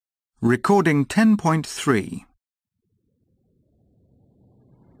Recording 10.3.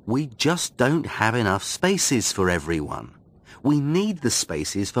 We just don't have enough spaces for everyone. We need the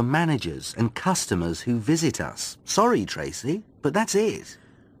spaces for managers and customers who visit us. Sorry, Tracy, but that's it.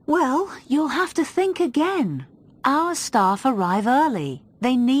 Well, you'll have to think again. Our staff arrive early.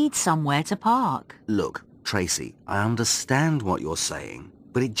 They need somewhere to park. Look, Tracy, I understand what you're saying,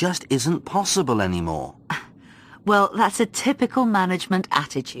 but it just isn't possible anymore. Well, that's a typical management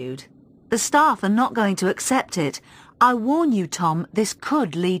attitude. The staff are not going to accept it. I warn you, Tom, this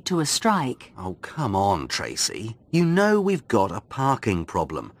could lead to a strike. Oh, come on, Tracy. You know we've got a parking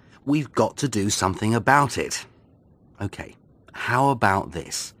problem. We've got to do something about it. OK, how about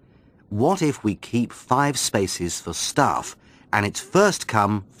this? What if we keep 5 spaces for staff and it's first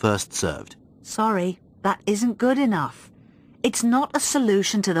come, first served? Sorry, that isn't good enough. It's not a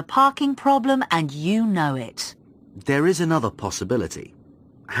solution to the parking problem and you know it. There is another possibility.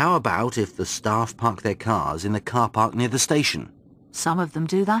 How about if the staff park their cars in the car park near the station? Some of them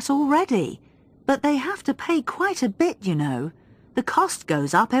do that already, but they have to pay quite a bit, you know. The cost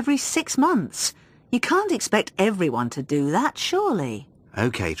goes up every 6 months. You can't expect everyone to do that, surely.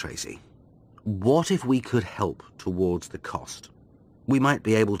 OK, Tracy. What if we could help towards the cost? We might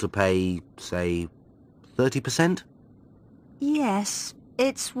be able to pay, say, 30%? Yes,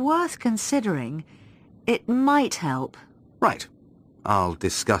 it's worth considering. It might help. Right. I'll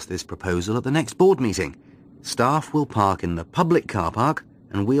discuss this proposal at the next board meeting. Staff will park in the public car park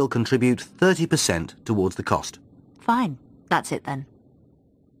and we'll contribute 30% towards the cost. Fine. That's it then.